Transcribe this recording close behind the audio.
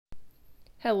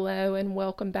Hello and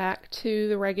welcome back to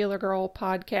the Regular Girl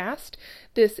podcast.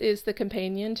 This is the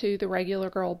companion to the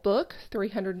Regular Girl book,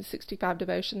 365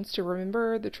 Devotions to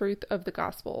Remember the Truth of the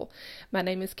Gospel. My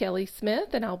name is Kelly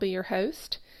Smith and I'll be your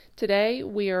host. Today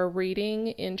we are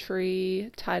reading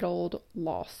entry titled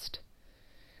Lost.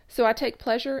 So I take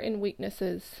pleasure in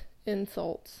weaknesses,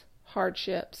 insults,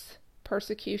 hardships,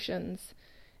 persecutions,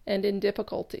 and in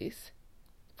difficulties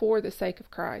for the sake of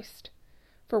Christ.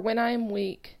 For when I am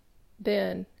weak,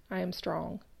 then I am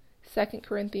strong. 2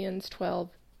 Corinthians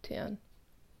 12:10.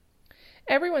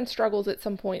 Everyone struggles at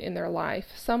some point in their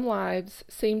life. Some lives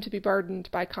seem to be burdened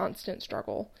by constant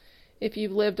struggle. If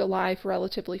you've lived a life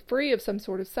relatively free of some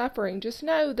sort of suffering, just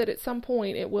know that at some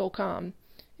point it will come.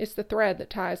 It's the thread that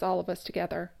ties all of us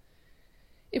together.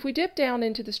 If we dip down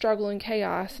into the struggle and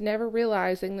chaos, never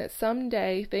realizing that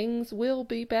someday things will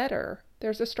be better,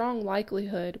 there's a strong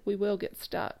likelihood we will get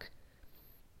stuck.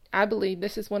 I believe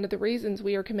this is one of the reasons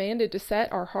we are commanded to set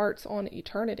our hearts on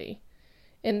eternity.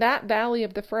 In that valley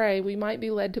of the fray, we might be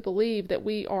led to believe that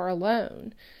we are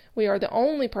alone. We are the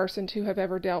only person to have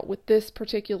ever dealt with this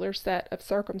particular set of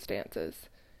circumstances.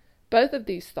 Both of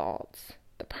these thoughts,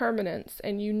 the permanence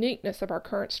and uniqueness of our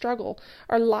current struggle,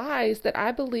 are lies that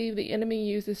I believe the enemy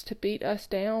uses to beat us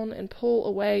down and pull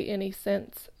away any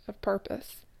sense of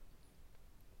purpose.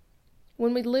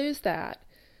 When we lose that,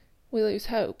 we lose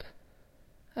hope.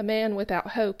 A man without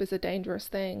hope is a dangerous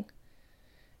thing.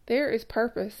 There is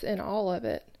purpose in all of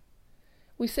it.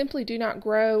 We simply do not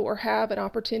grow or have an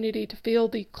opportunity to feel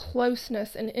the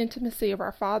closeness and intimacy of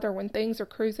our Father when things are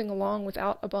cruising along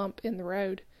without a bump in the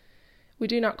road. We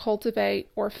do not cultivate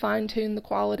or fine-tune the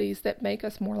qualities that make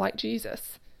us more like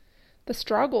Jesus. The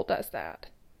struggle does that.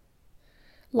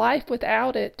 Life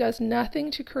without it does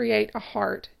nothing to create a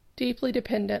heart deeply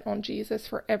dependent on Jesus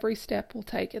for every step we'll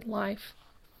take in life.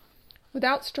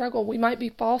 Without struggle, we might be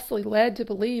falsely led to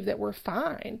believe that we're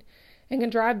fine and can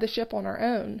drive the ship on our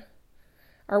own.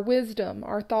 Our wisdom,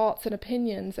 our thoughts and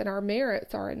opinions, and our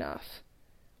merits are enough.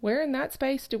 Where in that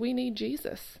space do we need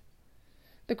Jesus?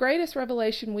 The greatest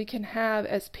revelation we can have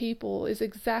as people is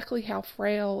exactly how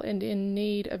frail and in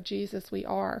need of Jesus we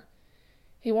are.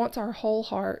 He wants our whole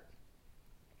heart.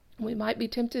 We might be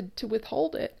tempted to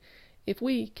withhold it if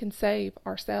we can save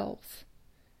ourselves.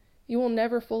 You will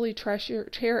never fully cherish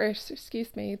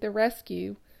the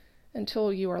rescue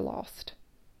until you are lost.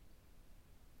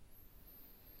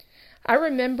 I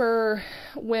remember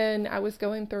when I was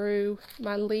going through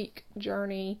my leak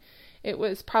journey, it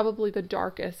was probably the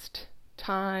darkest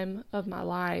time of my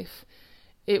life.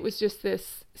 It was just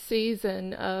this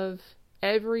season of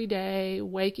every day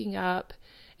waking up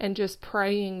and just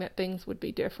praying that things would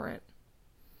be different.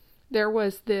 There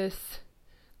was this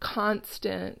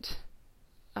constant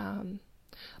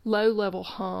low-level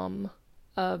hum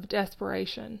of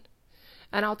desperation.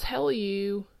 And I'll tell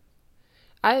you,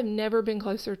 I have never been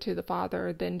closer to the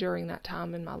Father than during that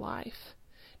time in my life.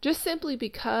 Just simply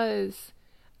because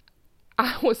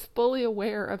I was fully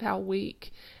aware of how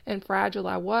weak and fragile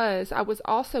I was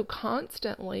also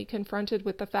constantly confronted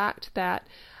with the fact that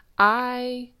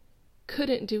I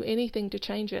couldn't do anything to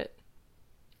change it.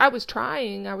 I was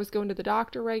trying. I was going to the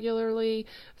doctor regularly.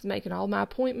 I was making all my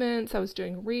appointments. I was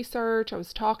doing research. I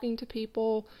was talking to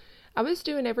people. I was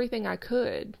doing everything I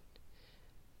could.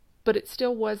 But it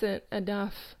still wasn't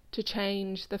enough to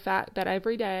change the fact that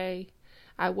every day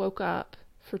I woke up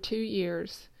for 2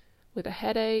 years with a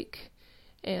headache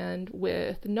and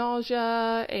with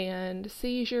nausea and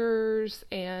seizures,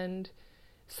 and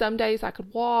some days I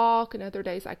could walk and other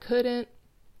days I couldn't.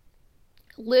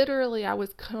 Literally, I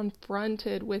was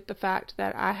confronted with the fact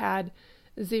that I had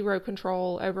zero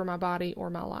control over my body or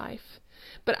my life.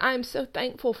 But I'm so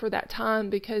thankful for that time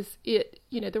because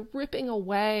the ripping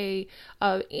away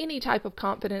of any type of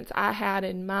confidence I had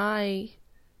in my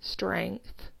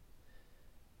strength,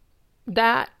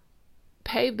 that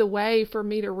paved the way for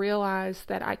me to realize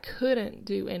that I couldn't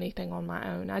do anything on my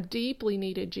own. I deeply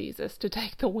needed Jesus to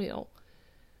take the wheel.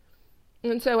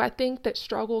 And so I think that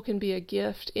struggle can be a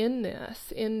gift in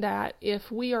this, in that if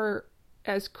we are,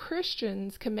 as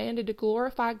Christians, commanded to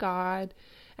glorify God,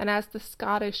 and as the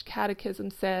Scottish Catechism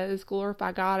says,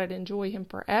 glorify God and enjoy Him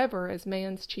forever as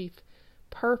man's chief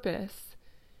purpose,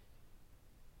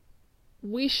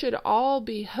 we should all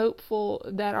be hopeful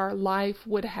that our life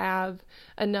would have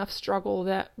enough struggle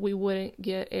that we wouldn't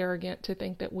get arrogant to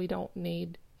think that we don't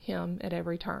need Him at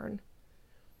every turn.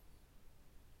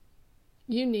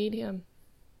 You need Him.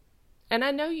 And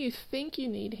I know you think you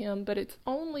need Him, but it's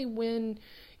only when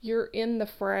you're in the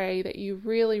fray that you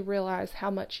really realize how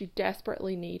much you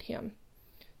desperately need Him,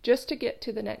 just to get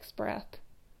to the next breath.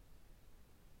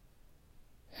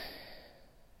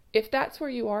 if that's where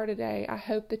you are today, I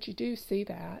hope that you do see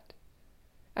that.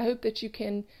 I hope that you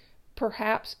can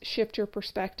perhaps shift your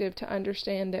perspective to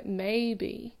understand that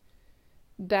maybe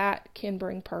that can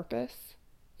bring purpose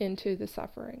into the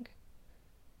suffering.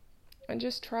 And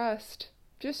just trust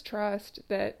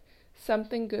that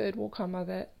something good will come of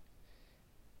it.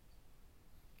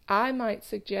 I might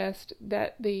suggest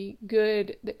that the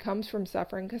good that comes from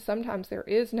suffering, because sometimes there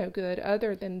is no good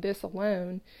other than this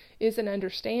alone, is an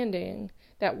understanding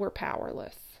that we're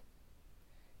powerless.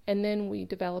 And then we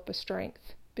develop a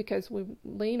strength because we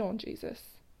lean on Jesus,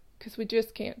 because we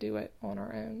just can't do it on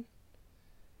our own.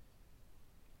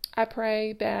 I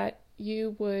pray that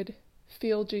you would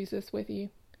feel Jesus with you.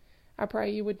 I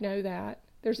pray you would know that.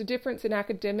 There's a difference in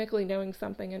academically knowing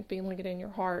something and feeling it in your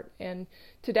heart. And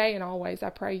today and always, I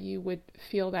pray you would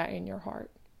feel that in your heart.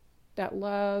 That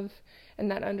love and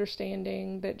that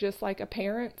understanding that just like a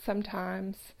parent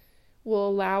sometimes will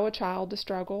allow a child to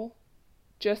struggle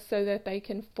just so that they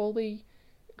can fully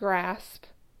grasp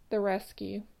the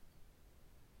rescue.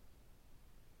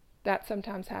 That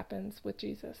sometimes happens with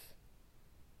Jesus.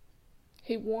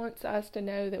 He wants us to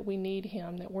know that we need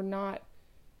him, that we're not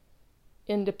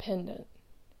independent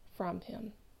from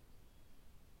him.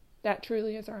 That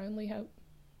truly is our only hope.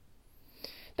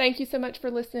 Thank you so much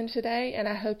for listening today, and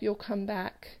I hope you'll come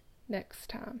back next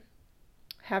time.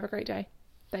 Have a great day.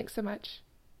 Thanks so much.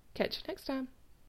 Catch you next time.